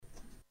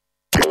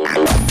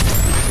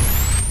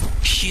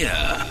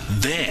Here,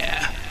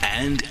 there,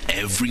 and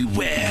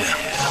everywhere.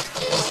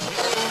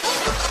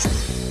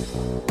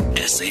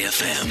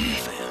 SAFM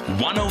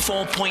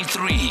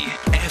 104.3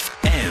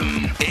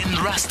 FM in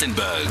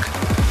Rustenburg.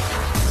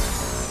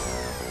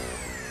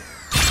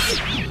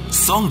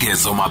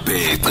 Songezo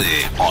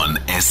Mapete on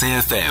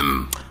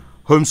SAFM.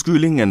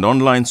 Homeschooling and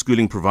online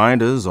schooling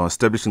providers are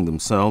establishing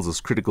themselves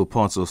as critical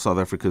parts of South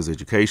Africa's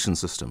education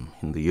system.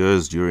 In the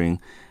years during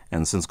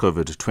and since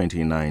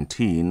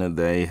COVID-19,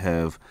 they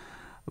have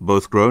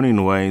both grown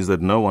in ways that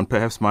no one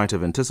perhaps might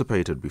have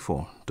anticipated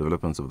before.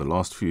 Developments of the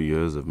last few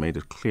years have made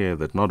it clear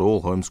that not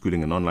all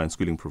homeschooling and online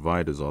schooling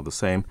providers are the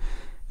same,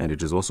 and it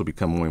has also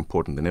become more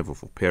important than ever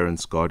for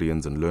parents,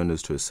 guardians and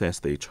learners to assess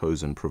their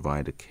chosen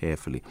provider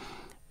carefully.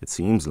 It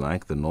seems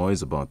like the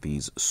noise about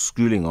these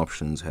schooling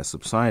options has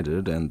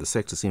subsided, and the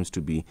sector seems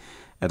to be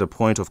at a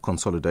point of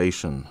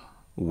consolidation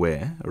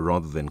where,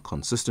 rather than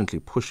consistently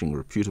pushing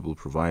reputable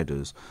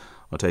providers,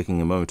 are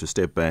taking a moment to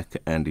step back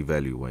and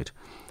evaluate.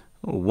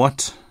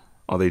 What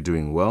are they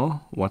doing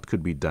well? What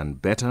could be done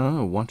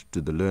better? What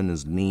do the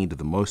learners need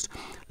the most?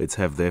 Let's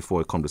have, therefore,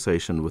 a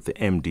conversation with the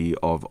MD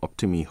of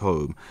Optimi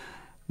Home,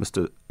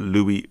 Mr.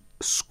 Louise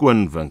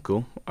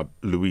Schoonwinkel.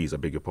 Louise, I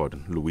beg your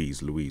pardon.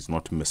 Louise,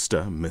 not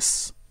Mr.,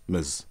 Miss.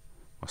 My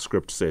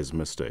script says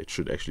Mr. It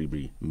should actually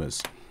be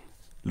Miss.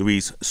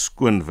 Louise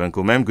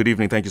Schoonwinkel. Ma'am, good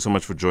evening. Thank you so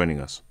much for joining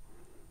us.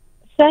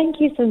 Thank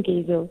you,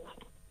 Songezo.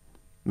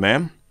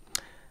 Ma'am,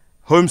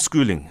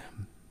 homeschooling,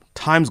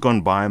 times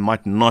gone by,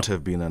 might not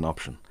have been an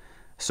option.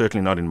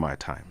 Certainly not in my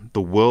time.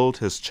 The world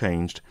has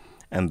changed,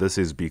 and this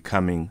is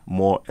becoming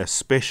more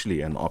especially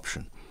an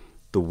option.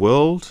 The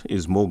world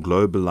is more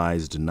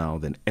globalized now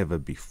than ever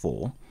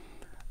before.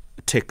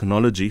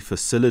 Technology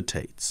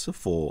facilitates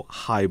for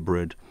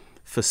hybrid,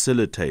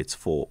 facilitates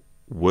for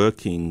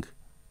working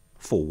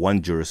for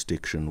one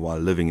jurisdiction while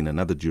living in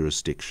another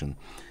jurisdiction.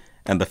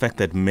 And the fact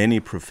that many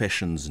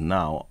professions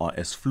now are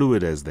as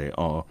fluid as they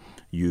are,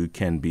 you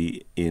can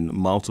be in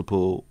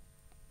multiple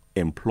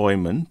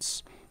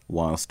employments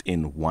whilst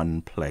in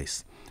one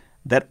place.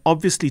 That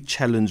obviously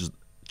challenges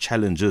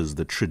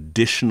the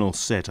traditional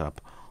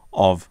setup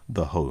of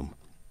the home.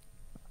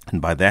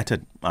 And by that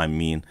I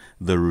mean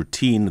the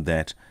routine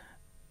that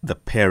the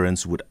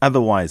parents would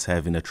otherwise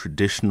have in a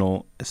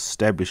traditional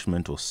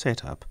establishment or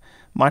setup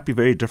might be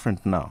very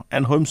different now.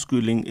 And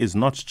homeschooling is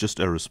not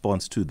just a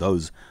response to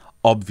those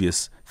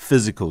obvious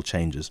physical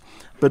changes,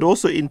 but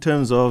also in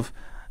terms of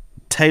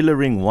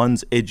tailoring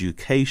one's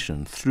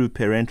education through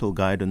parental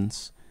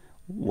guidance,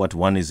 what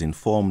one is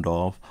informed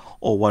of,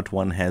 or what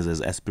one has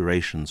as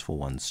aspirations for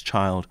one's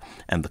child,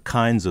 and the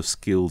kinds of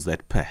skills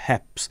that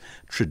perhaps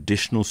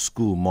traditional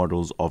school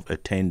models of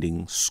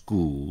attending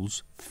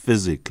schools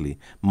physically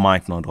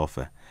might not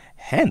offer.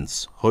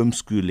 Hence,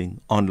 homeschooling,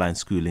 online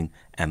schooling,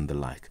 and the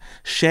like.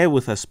 Share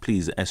with us,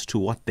 please, as to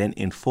what then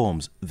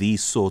informs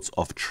these sorts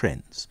of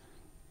trends.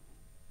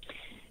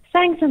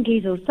 Thanks,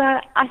 Songezo. So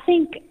I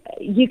think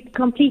you're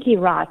completely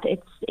right.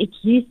 It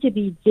used to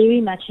be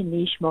very much a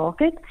niche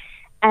market,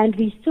 and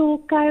we saw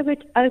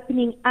COVID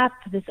opening up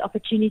this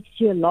opportunity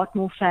to a lot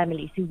more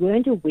families who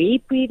weren't aware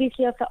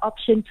previously of the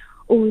option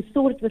or who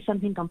thought it was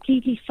something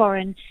completely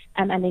foreign,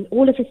 and then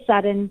all of a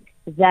sudden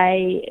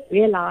they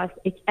realized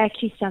it's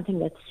actually something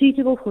that's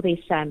suitable for their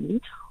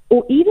family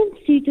or even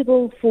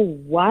suitable for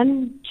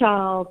one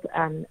child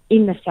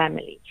in the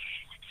family.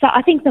 So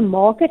I think the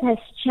market has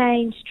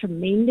changed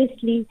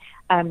tremendously.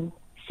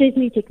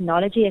 Certainly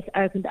technology has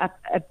opened up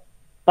a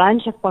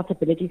bunch of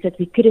possibilities that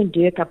we couldn't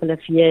do a couple of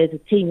years or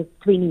 10 or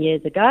 20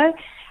 years ago,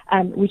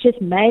 which has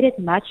made it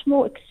much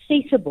more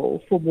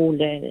accessible for more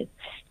learners.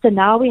 So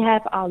now we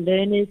have our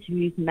learners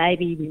who's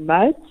maybe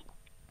remote,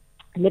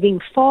 living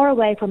far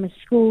away from a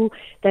school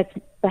that's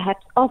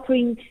perhaps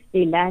offering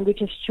their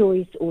language of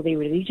choice or their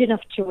religion of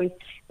choice.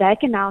 They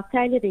can now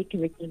tailor their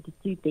curriculum to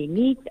suit their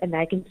needs, and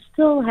they can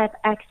still have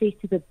access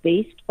to the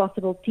best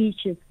possible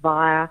teachers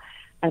via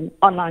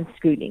online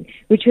schooling,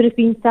 which would have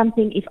been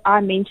something, if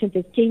I mentioned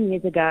this 10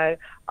 years ago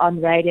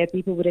on radio,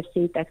 people would have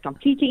said that's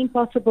completely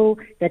impossible,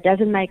 that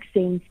doesn't make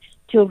sense,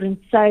 children's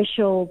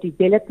social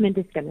development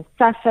is going to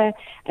suffer.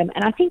 And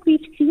I think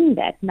we've seen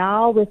that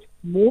now with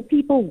more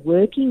people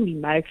working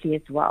remotely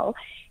as well.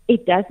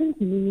 It doesn't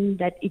mean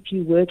that if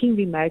you're working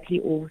remotely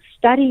or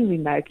studying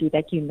remotely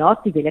that you're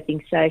not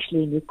developing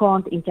socially and you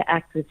can't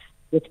interact with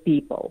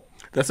people.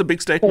 That's a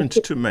big statement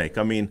to make.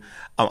 I mean,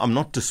 I'm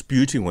not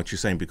disputing what you're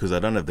saying because I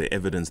don't have the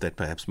evidence that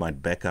perhaps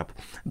might back up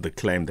the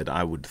claim that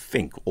I would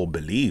think or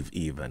believe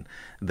even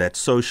that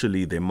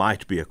socially there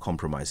might be a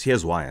compromise.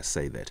 Here's why I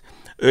say that.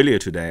 Earlier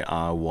today,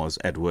 I was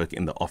at work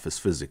in the office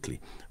physically.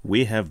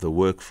 We have the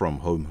work from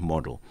home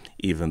model,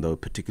 even though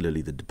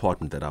particularly the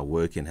department that I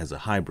work in has a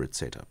hybrid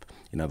setup.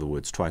 In other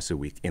words, twice a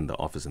week in the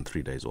office and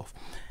 3 days off.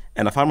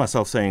 And I found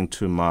myself saying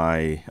to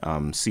my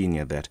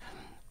senior that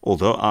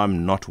although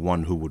I'm not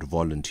one who would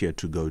volunteer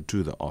to go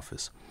to the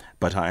office,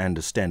 but I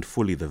understand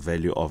fully the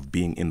value of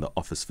being in the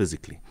office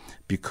physically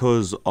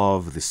because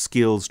of the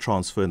skills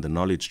transfer and the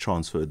knowledge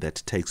transfer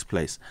that takes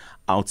place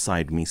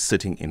outside me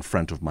sitting in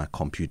front of my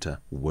computer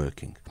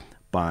working.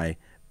 By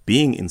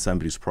being in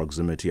somebody's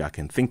proximity, I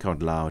can think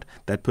out loud,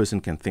 that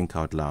person can think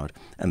out loud,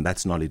 and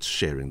that's knowledge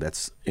sharing,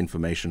 that's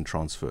information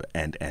transfer,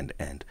 and.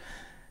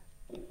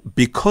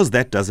 Because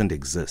that doesn't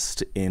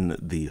exist in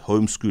the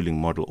homeschooling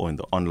model or in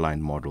the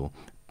online model,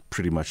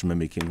 pretty much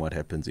mimicking what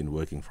happens in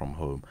working from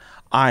home,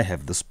 I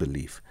have this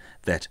belief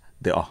that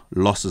there are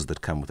losses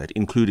that come with that,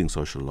 including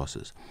social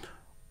losses.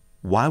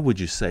 Why would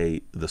you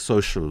say the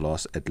social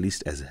loss, at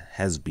least as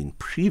has been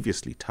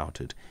previously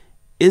touted,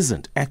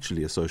 isn't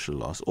actually a social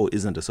loss, or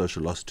isn't a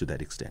social loss to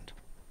that extent?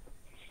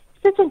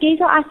 So,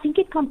 Gezo, I think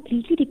it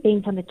completely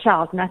depends on the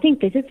child, and I think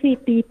this is where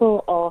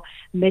people are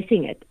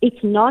missing it.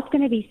 It's not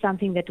going to be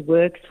something that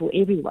works for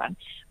everyone.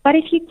 But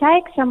if you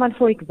take someone,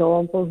 for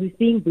example, who's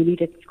being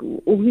bullied at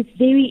school, or who's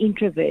very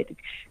introverted,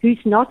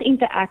 who's not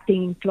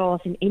interacting in class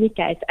in any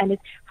case, and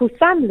for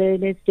some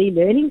learners, their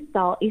learning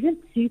style isn't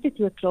suited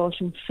to a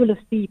classroom full of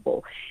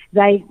people.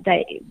 They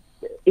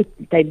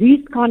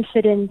lose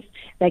confidence,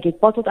 they get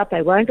bottled up,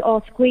 they won't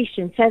ask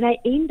questions, so it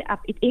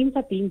ends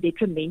up being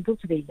detrimental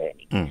to their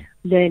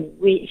learning.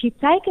 If you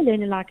take a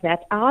learner like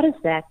that out of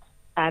that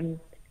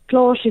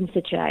classroom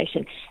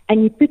situation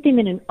and you put them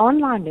in an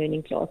online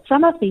learning class,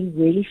 some of them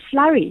really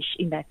flourish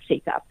in that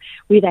setup,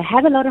 where they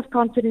have a lot of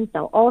confidence,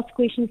 they'll ask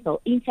questions,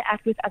 they'll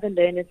interact with other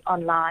learners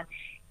online.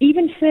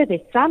 Even further,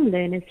 some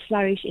learners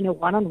flourish in a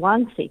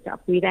one-on-one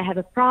setup where they have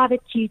a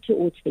private tutor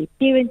or it's their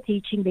parent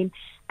teaching them,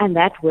 and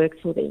that works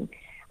for them.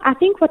 I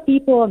think what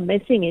people are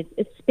missing is,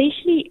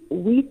 especially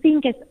we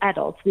think as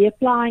adults, we're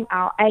applying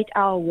our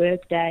 8-hour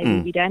workday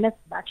where we don't have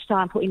much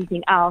time for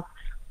anything else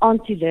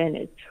onto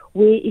learners.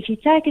 Where if you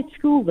take a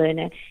school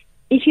learner,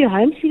 if you're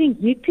homeschooling,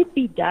 you could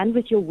be done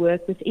with your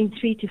work within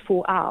 3 to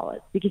 4 hours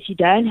because you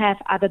don't have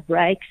other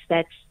breaks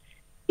that's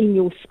in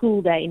your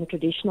school day in a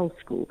traditional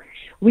school,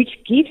 which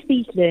gives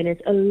these learners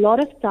a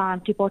lot of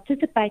time to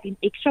participate in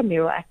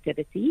extramural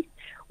activities,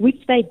 which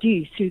they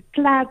do through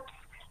clubs,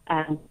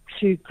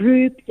 through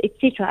groups,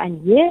 etc.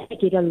 And yes, they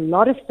get a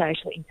lot of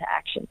social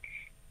interaction.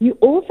 You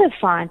also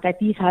find that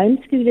these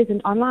homeschoolers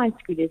and online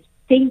schoolers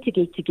tend to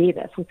get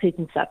together for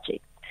certain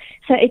subjects.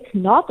 So it's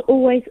not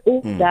always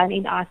all done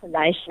in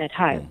isolation at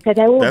home. So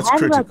they will have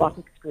a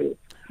robotics group.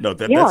 No,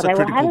 that's a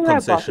critical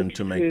concession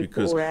to make,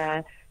 because... Or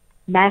a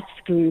maths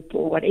group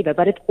or whatever.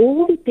 But it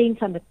all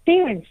depends on the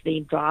parents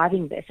then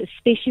driving this,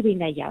 especially when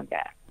they're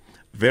younger.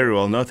 Very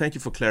well. No, thank you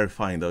for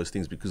clarifying those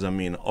things, because, I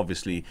mean,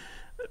 obviously...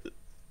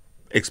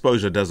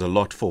 exposure does a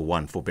lot for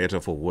one, for better,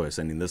 for worse.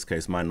 And in this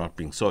case, my not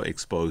being so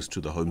exposed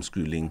to the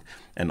homeschooling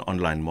and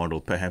online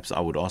model, perhaps I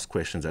would ask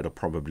questions that are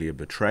probably a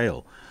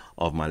betrayal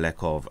of my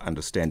lack of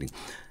understanding.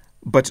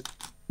 But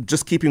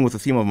just keeping with the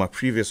theme of my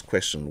previous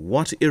question,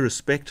 what,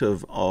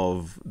 irrespective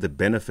of the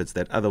benefits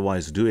that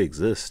otherwise do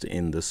exist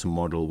in this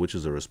model, which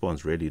is a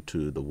response really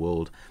to the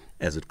world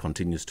as it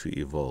continues to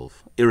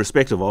evolve,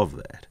 irrespective of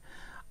that,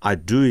 I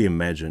do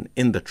imagine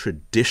in the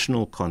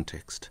traditional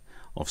context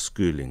of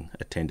schooling,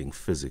 attending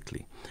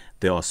physically,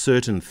 there are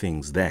certain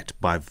things that,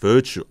 by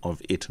virtue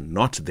of it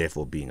not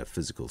therefore being a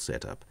physical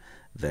setup,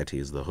 that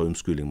is the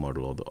homeschooling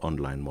model or the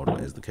online model,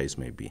 as the case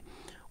may be,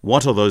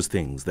 what are those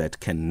things that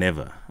can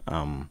never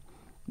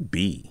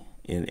be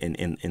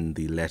in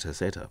the latter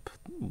setup?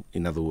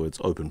 In other words,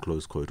 open,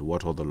 close quote,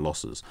 what are the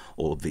losses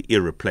or the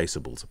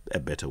irreplaceables, a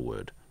better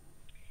word?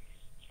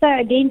 So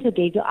again,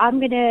 I'm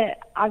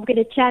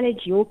gonna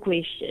challenge your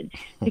question,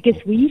 because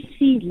we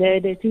see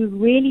learners who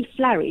really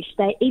flourish.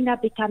 They end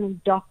up becoming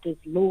doctors,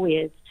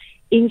 lawyers,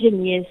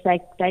 engineers. They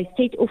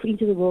set off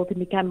into the world and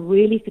become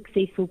really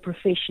successful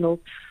professionals,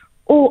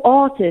 or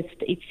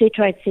artists,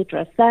 etc.,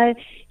 etc. So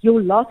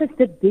your loss is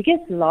the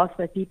biggest loss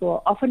that people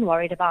are often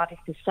worried about is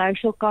the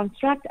social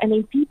construct, and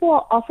then people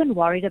are often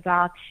worried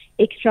about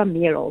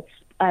extramurals,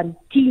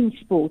 team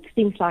sports,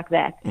 things like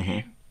that. Mm-hmm.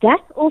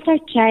 That's also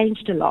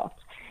changed a lot.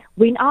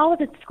 When I was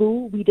at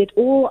school, we did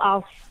all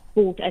our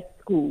sport at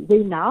school.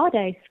 Where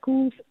nowadays,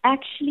 schools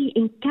actually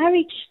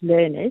encourage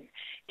learners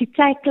to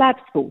play club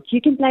sports.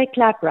 You can play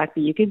club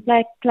rugby, you can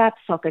play club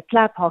soccer,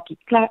 club hockey,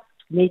 club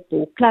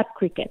netball, club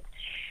cricket.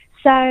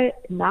 So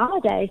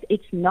nowadays,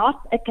 it's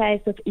not a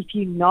case of if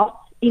you're not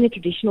in a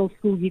traditional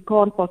school, you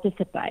can't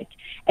participate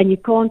and you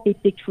can't be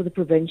picked for the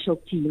provincial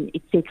team,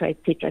 etc.,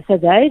 etc. So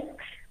those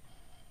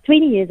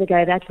 20 years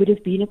ago, that would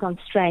have been a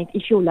constraint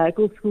if your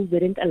local school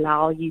didn't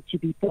allow you to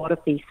be part of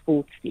their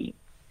sports team.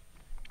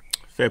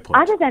 Fair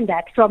point. Other than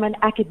that, from an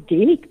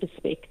academic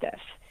perspective,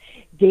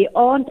 there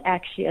aren't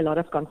actually a lot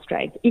of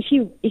constraints. If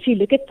you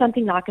look at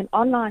something like an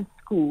online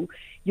school,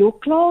 your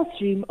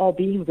classroom are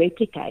being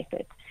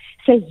replicated.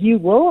 So you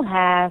will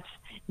have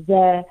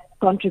the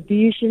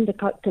contribution,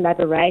 the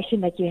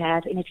collaboration that you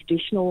have in a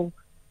traditional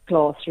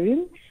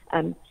classroom,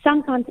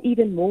 sometimes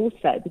even more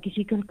so, because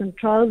you can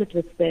control it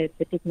with the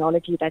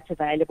technology that's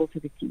available to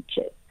the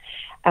teachers.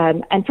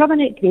 And from an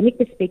academic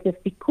perspective,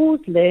 because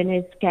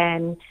learners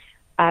can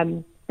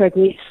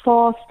progress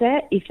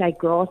faster if they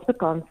grasp a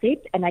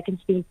concept and they can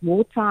spend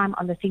more time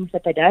on the things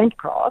that they don't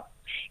grasp,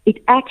 it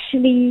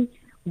actually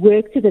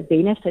works to the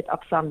benefit of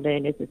some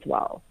learners as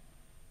well.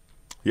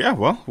 Yeah,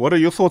 well, what are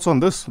your thoughts on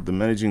this? The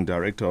Managing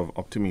Director of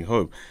Optimi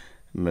Home.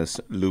 Miss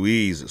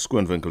Louise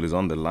Schoonwinkel is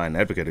on the line,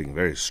 advocating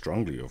very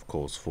strongly, of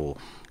course, for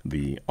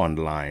the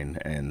online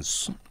and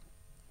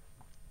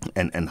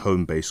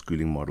home-based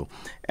schooling model.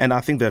 And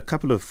I think there are a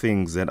couple of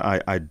things that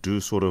I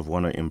do sort of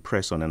want to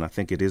impress on, and I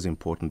think it is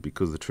important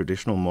because the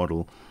traditional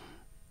model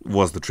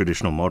was the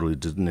traditional model. It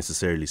didn't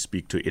necessarily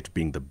speak to it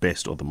being the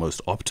best or the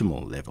most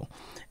optimal level.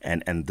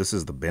 And this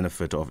is the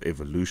benefit of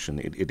evolution.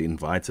 It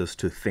invites us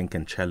to think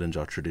and challenge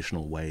our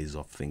traditional ways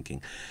of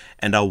thinking.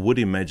 And I would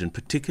imagine,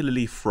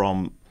 particularly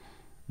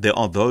there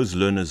are those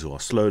learners who are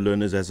slow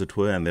learners, as it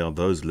were, and there are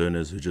those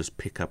learners who just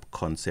pick up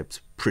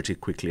concepts pretty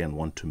quickly and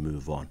want to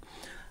move on.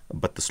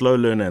 But the slow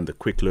learner and the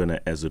quick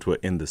learner, as it were,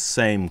 in the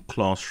same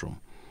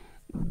classroom,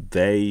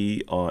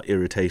 they are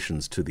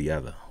irritations to the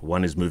other.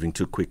 One is moving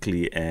too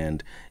quickly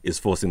and is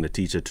forcing the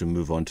teacher to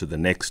move on to the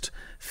next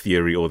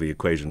theory or the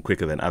equation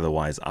quicker than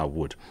otherwise I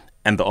would.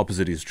 And the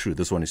opposite is true.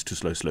 This one is too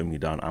slow, slowing me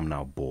down. I'm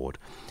now bored.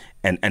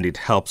 And it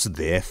helps,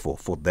 therefore,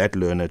 for that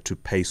learner to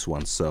pace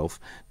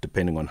oneself,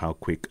 depending on how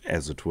quick,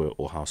 as it were,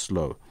 or how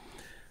slow.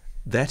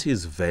 That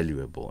is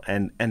valuable.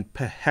 And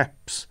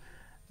perhaps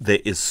there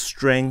is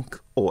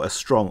strength or a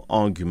strong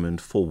argument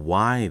for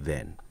why,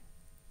 then,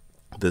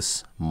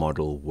 this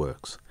model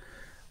works.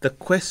 The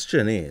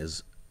question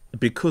is,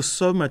 because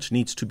so much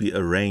needs to be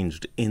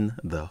arranged in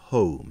the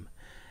home,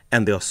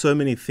 and there are so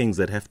many things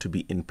that have to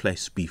be in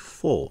place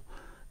before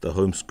the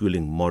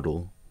homeschooling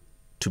model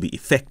to be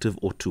effective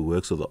or to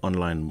work, so the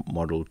online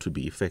model to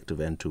be effective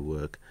and to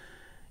work,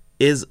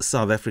 is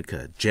South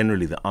Africa,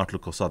 generally the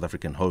outlook of South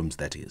African homes,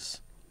 that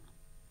is.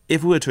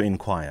 If we were to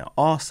inquire,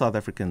 are South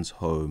Africans'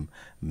 home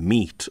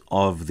meet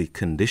of the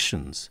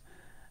conditions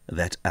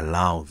that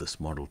allow this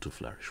model to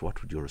flourish?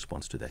 What would your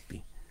response to that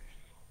be?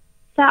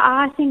 So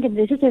I think, and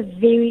this is a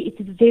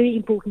very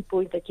important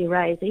point that you're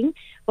raising,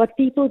 what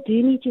people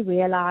do need to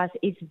realize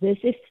is this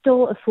is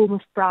still a form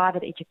of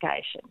private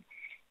education.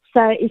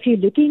 So if you're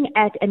looking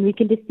at, and we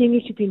can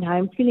distinguish between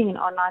homeschooling and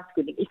online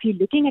schooling, if you're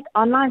looking at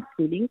online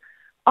schooling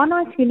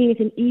is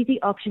an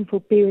easy option for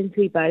parents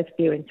where both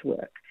parents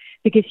work,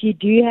 because you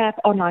do have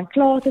online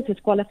classes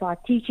with qualified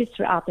teachers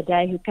throughout the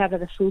day who cover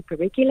the full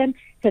curriculum.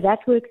 So that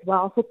works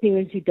well for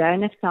parents who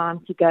don't have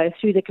time to go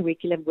through the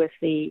curriculum with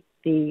the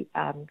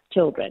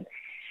children.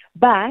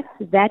 But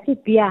that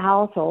would be a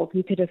household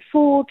who could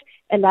afford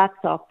a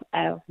laptop,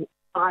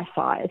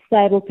 Wi-Fi, a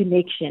stable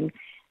connection,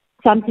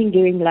 something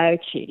during load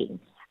shedding.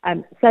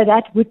 So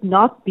that would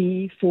not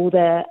be for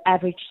the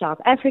average South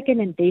African,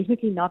 and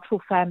definitely not for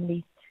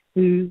families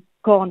who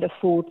can't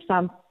afford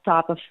some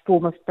type of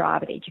form of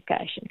private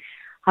education.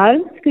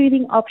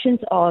 Homeschooling options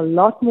are a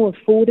lot more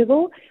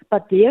affordable,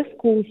 but there, of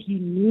course, you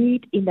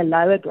need, in the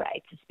lower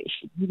grades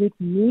especially, you would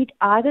need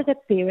either the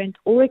parent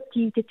or a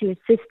tutor to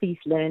assist these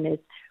learners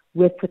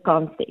with the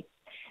concepts.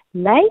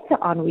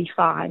 Later on, we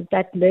find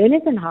that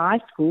learners in high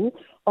school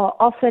are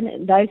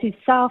often those who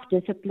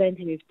self-disciplined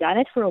and who've done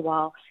it for a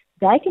while.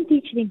 They can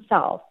teach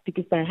themselves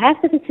because they have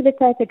the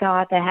facilitator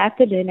guide, they have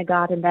the learner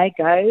guide, and they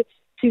go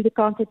through the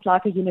concepts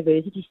like a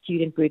university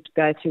student would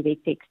go through their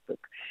textbook.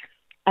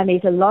 And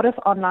there's a lot of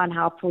online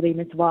help for them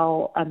as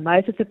well.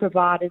 Most of the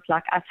providers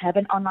like us have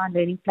an online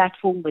learning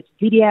platform with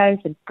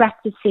videos and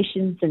practice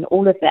sessions and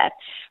all of that.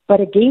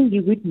 But again,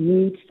 you would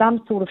need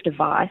some sort of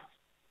device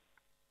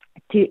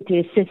to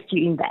assist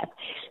you in that.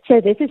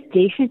 So this is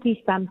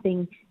definitely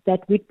something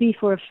that would be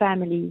for a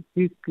family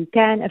who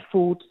can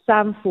afford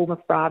some form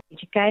of private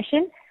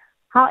education.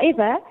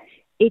 However,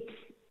 it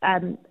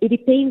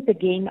depends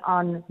again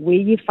on where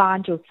you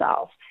find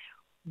yourself.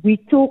 We're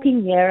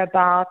talking here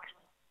about,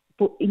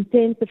 in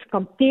terms of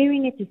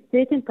comparing it to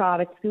certain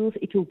private schools,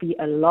 it will be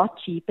a lot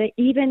cheaper,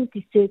 even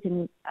to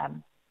certain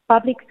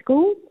public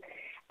schools,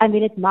 and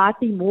then it might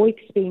be more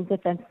expensive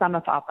than some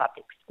of our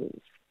public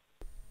schools.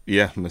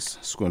 Yeah, Ms.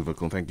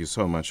 Schoonwinkel, thank you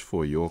so much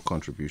for your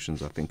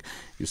contributions. I think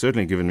you've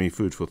certainly given me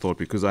food for thought,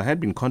 because I had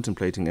been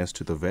contemplating as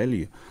to the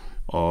value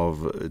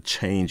of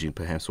changing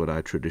perhaps what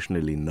I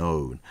traditionally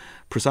known,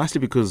 precisely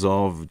because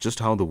of just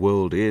how the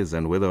world is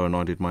and whether or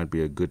not it might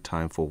be a good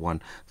time for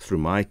one through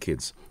my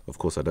kids. Of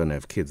course, I don't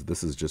have kids.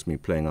 This is just me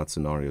playing out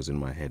scenarios in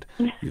my head.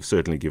 You've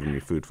certainly given me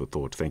food for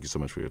thought. Thank you so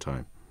much for your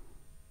time.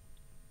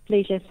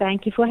 Pleasure.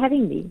 Thank you for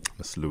having me.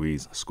 Ms.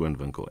 Louise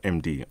Schoonwinkel,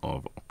 MD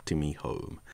of Optimi Home.